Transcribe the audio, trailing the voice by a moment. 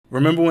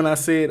Remember when I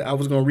said I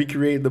was gonna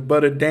recreate the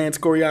butter dance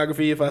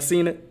choreography if I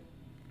seen it?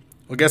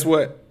 Well, guess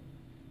what?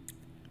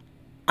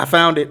 I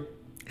found it,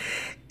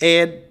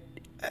 and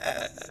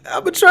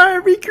I'm gonna try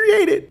and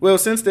recreate it. Well,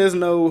 since there's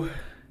no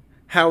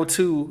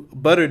how-to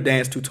butter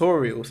dance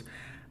tutorials,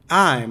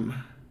 I'm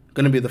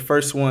gonna be the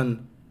first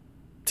one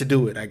to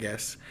do it, I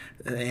guess.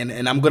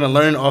 And I'm gonna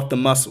learn off the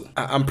muscle.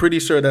 I'm pretty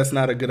sure that's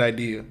not a good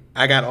idea.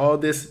 I got all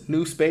this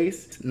new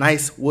space,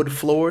 nice wood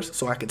floors,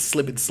 so I can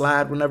slip and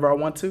slide whenever I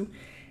want to.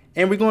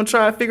 And we're gonna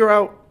try to figure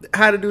out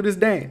how to do this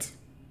dance.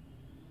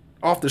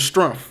 Off the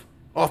strength,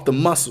 off the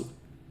muscle,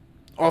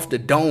 off the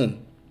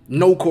dome.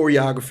 No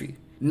choreography,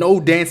 no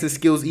dancing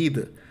skills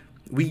either.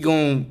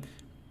 I'm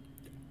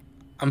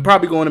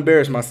probably going to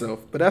embarrass myself,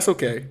 but that's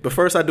okay. But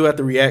first I do have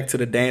to react to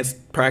the dance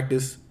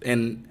practice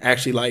and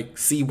actually like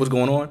see what's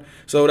going on.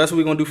 So that's what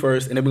we're gonna do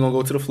first, and then we're gonna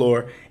go to the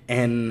floor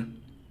and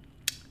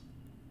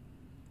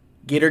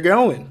get her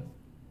going.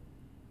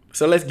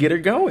 So let's get her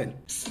going.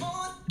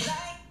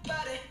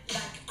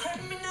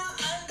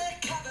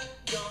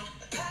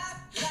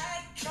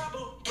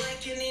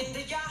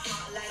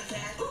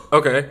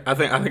 Okay, I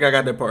think I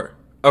got that part.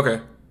 Okay.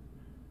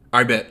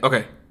 I bet.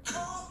 Okay.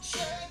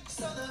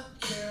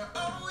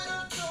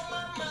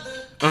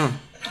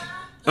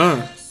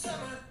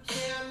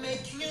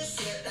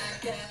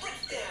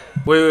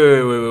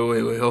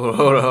 Wait.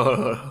 Hold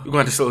on. We're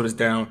going to slow this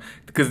down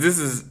because this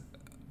is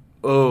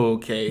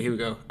okay. Here we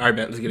go. All right,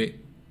 bet. Let's get it.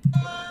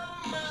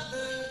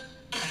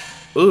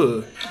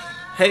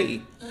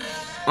 Hey.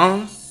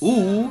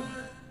 Ooh.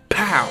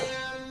 Pow.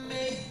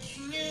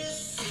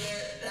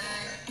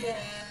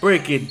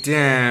 Break it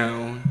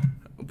down.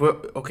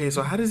 But okay,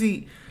 so how does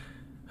he?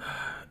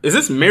 Is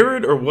this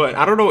mirrored or what?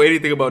 I don't know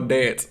anything about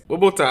dance. One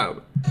more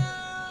time.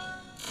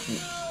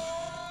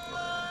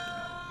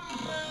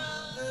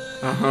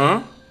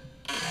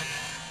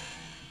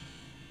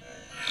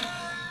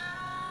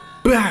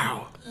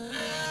 Bow.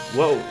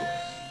 Whoa.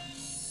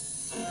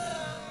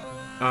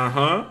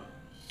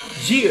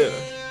 Yeah.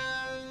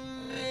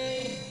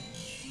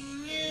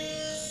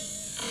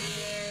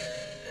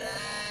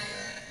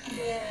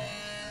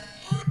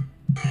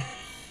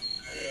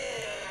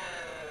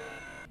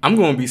 I'm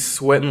gonna be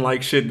sweating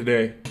like shit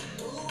today.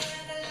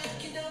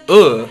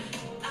 I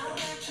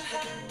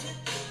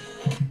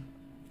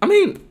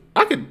mean,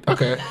 I could,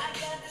 okay.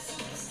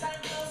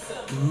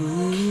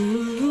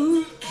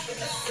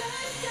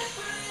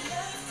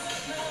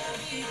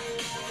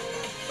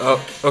 Oh,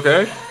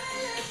 okay.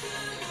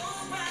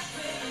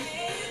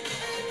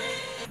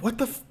 What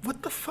the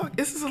fuck?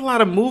 This is a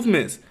lot of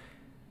movements.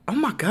 Oh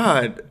my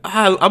God.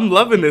 I'm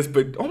loving this,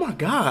 but oh my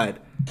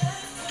God.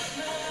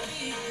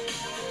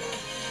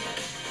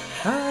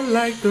 I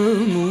like the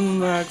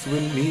moon rocks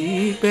with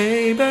me,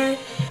 baby.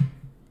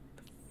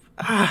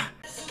 I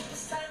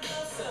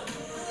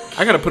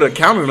gotta put a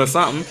counter or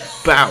something.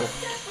 Bow,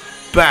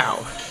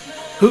 bow,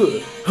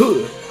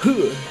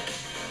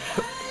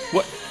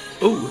 What?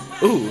 Ooh.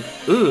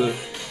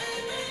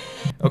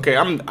 Okay,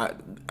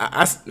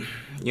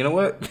 you know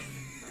what?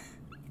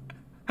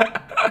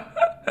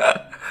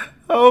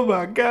 Oh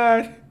my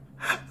God.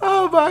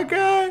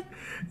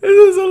 This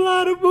is a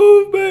lot of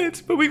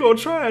movements, but we gonna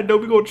try it though.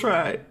 We gonna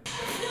try it.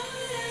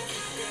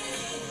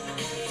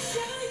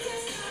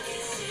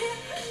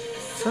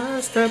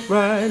 Side step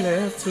right,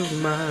 left to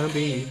my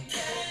beat.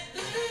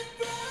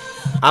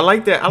 I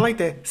like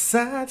that.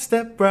 Side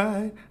step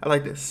right. I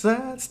like that.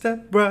 Side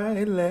step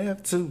right,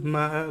 left to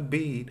my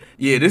beat.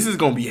 Yeah, this is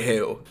gonna be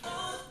hell.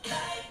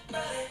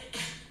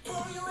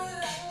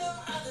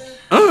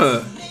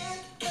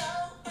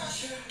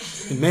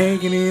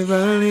 Making it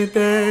running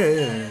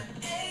there.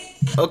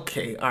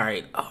 Okay, all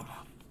right. Oh,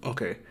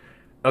 okay.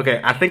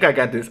 I think I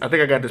got this. I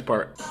think I got this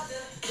part.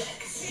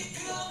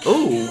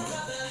 Ooh,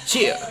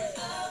 cheer.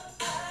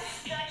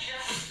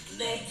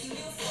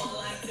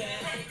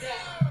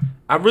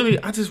 I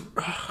just.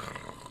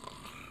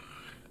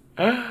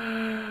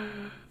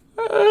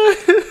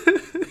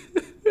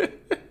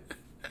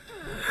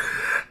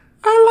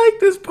 I like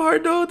this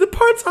part though. The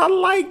parts I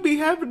like be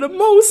having the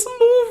most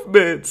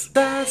movements.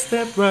 Side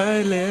step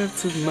right, left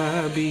to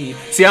my beat.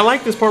 See, I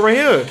like this part right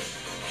here.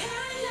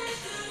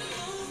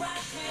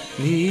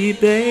 Me,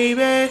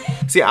 baby.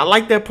 See, I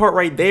like that part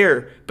right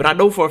there, but I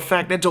know for a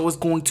fact that Joe is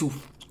going to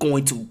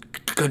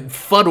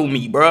confuddle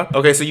me, bruh.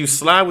 Okay, so you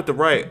slide with the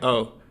right.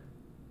 Oh,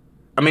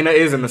 I mean that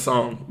is in the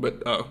song,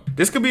 but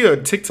this could be a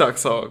TikTok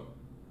song.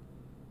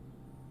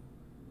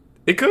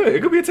 It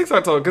could be a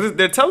TikTok song because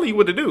they're telling you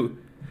what to do.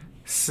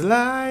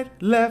 Slide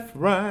left,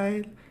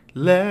 right,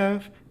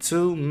 left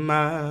to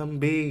my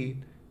beat.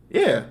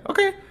 Yeah,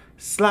 okay.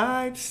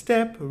 Slide,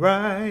 step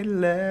right,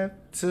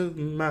 left to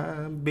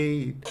my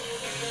beat.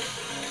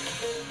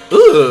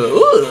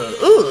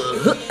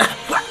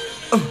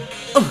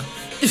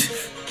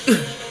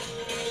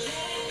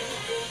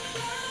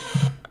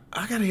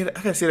 I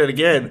gotta say that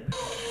again.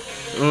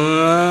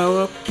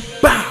 Bow.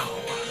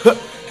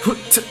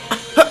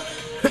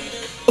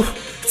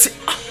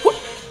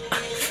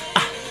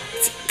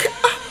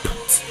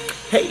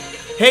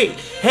 Hey.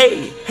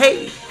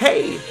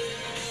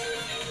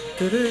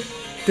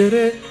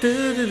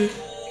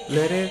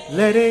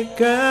 Let it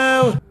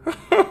go.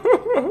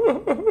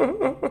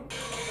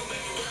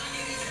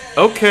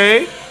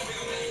 Okay.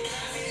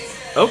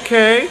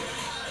 Okay.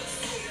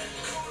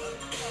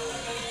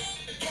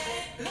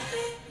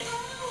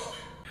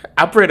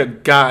 I pray to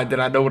God that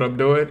I know what I'm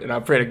doing, and I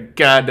pray to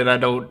God that I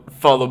don't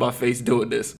fall on my face doing this.